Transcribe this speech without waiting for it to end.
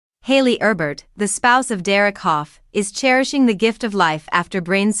Hayley Erbert, the spouse of Derek Hough, is cherishing the gift of life after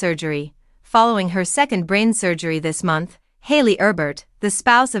brain surgery. Following her second brain surgery this month, Hayley Erbert, the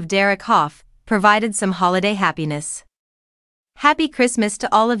spouse of Derek Hough, provided some holiday happiness. "Happy Christmas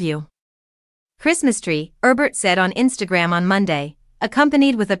to all of you. Christmas tree," Erbert said on Instagram on Monday,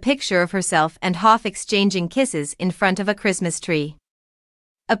 accompanied with a picture of herself and Hough exchanging kisses in front of a Christmas tree.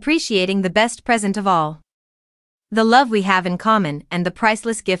 "Appreciating the best present of all. The love we have in common and the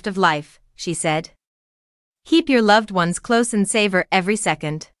priceless gift of life," she said. "Keep your loved ones close and savor every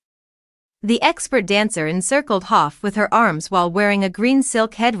second." The expert dancer encircled Hough with her arms while wearing a green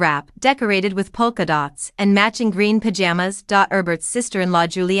silk head wrap decorated with polka dots and matching green pajamas. Erbert's sister-in-law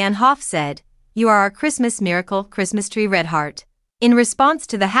Julianne Hough said, "You are our Christmas miracle, Christmas tree red heart," in response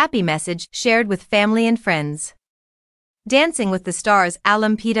to the happy message shared with family and friends. Dancing with the Stars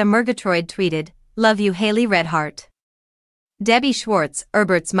alum Peter Murgatroyd tweeted, "Love you, Hayley Redheart." Debbie Schwartz,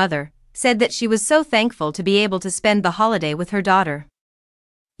 Erbert's mother, said that she was so thankful to be able to spend the holiday with her daughter.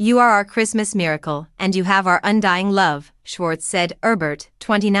 "You are our Christmas miracle and you have our undying love," Schwartz said. Erbert,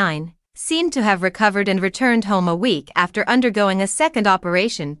 29, seemed to have recovered and returned home a week after undergoing a second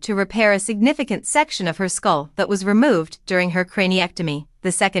operation to repair a significant section of her skull that was removed during her craniectomy.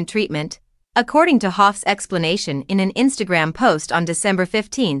 The second treatment, according to Hough's explanation in an Instagram post on December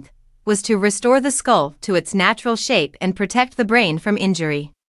 15, was to restore the skull to its natural shape and protect the brain from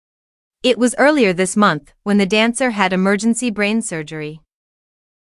injury. It was earlier this month when the dancer had emergency brain surgery.